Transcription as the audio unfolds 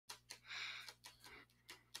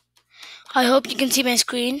I hope you can see my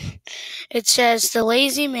screen. It says The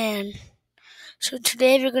Lazy Man. So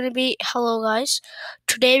today we're going to be, hello guys.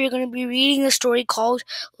 Today we're going to be reading a story called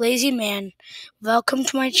Lazy Man. Welcome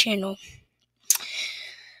to my channel.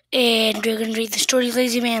 And we're going to read the story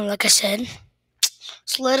Lazy Man, like I said.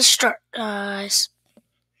 So let us start, guys.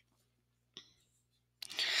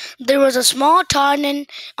 There was a small town in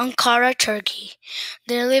Ankara, Turkey.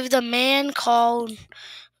 There lived a man called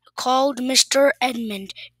Mr.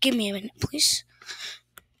 Edmund. Give me a minute, please.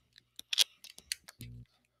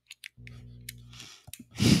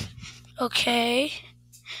 Okay.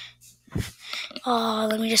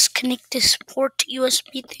 Let me just connect this port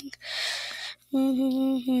USB thing.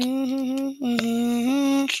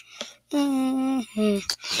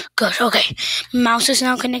 Good, okay. Mouse is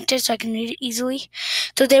now connected so I can read it easily.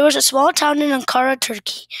 So there was a small town in Ankara,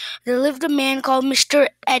 Turkey. There lived a man called Mr.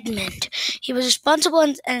 Edmund. He was responsible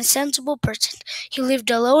and a sensible person. He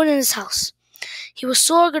lived alone in his house. He was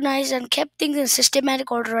so organized and kept things in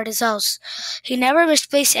systematic order at his house. He never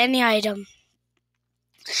misplaced any item.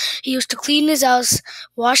 He used to clean his house,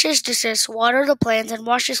 wash his dishes, water the plants, and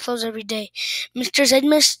wash his clothes every day. Mr.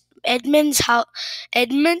 Edmund's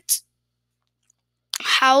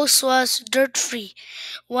house was dirt-free.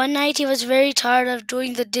 One night he was very tired of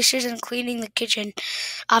doing the dishes and cleaning the kitchen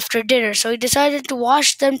after dinner, so he decided to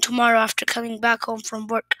wash them tomorrow after coming back home from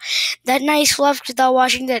work. That night he slept without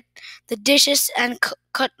washing the dishes and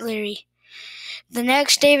cutlery. The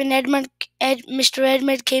next day, when Mr.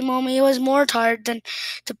 Edmund came home, he was more tired than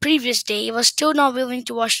the previous day. He was still not willing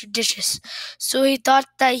to wash the dishes, so he thought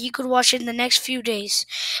that he could wash in the next few days.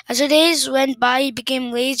 As the days went by, he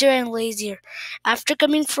became lazier and lazier. After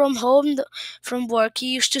coming from work, he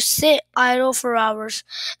used to sit idle for hours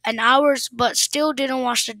and hours, but still didn't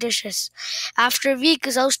wash the dishes. After a week,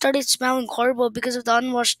 his house started smelling horrible because of the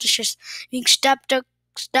unwashed dishes being stacked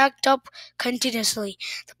up continuously.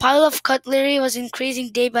 The pile of cutlery was increasing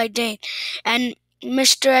day by day, and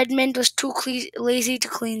Mr. Edmund was too lazy to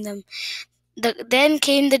clean them. Then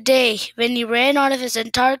came the day when he ran out of his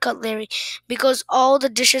entire cutlery because all the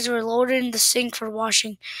dishes were loaded in the sink for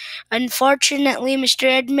washing. Unfortunately, Mr.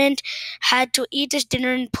 Edmund had to eat his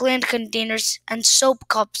dinner in plant containers and soap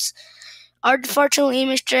cups. Unfortunately,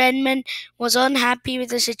 Mr. Edmund was unhappy with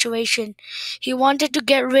the situation. He wanted to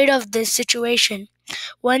get rid of this situation.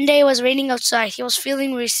 One day it was raining outside. He was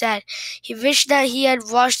feeling very sad. He wished that he had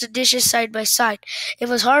washed the dishes side by side. It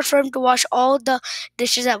was hard for him to wash all the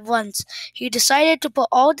dishes at once. He decided to put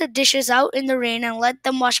all the dishes out in the rain and let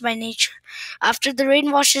them wash by nature. After the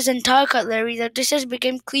rain washed his entire cutlery, the dishes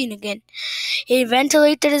became clean again. He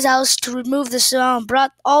ventilated his house to remove the smell and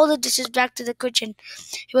brought all the dishes back to the kitchen.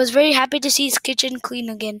 He was very happy to see his kitchen clean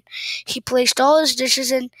again. He placed all his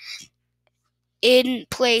dishes in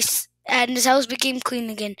place and his house became clean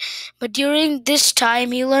again. But during this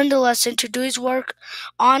time, he learned a lesson to do his work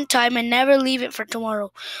on time and never leave it for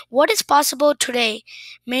tomorrow. What is possible today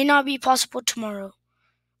may not be possible tomorrow.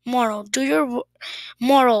 The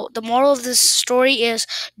moral of this story is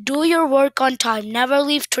do your work on time. Never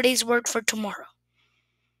leave today's work for tomorrow.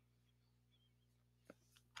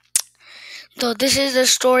 So this is the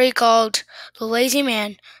story called The Lazy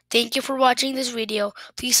Man. Thank you for watching this video.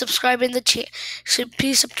 Please subscribe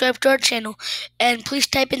please subscribe to our channel, and please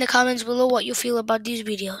type in the comments below what you feel about these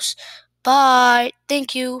videos. Bye.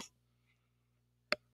 Thank you.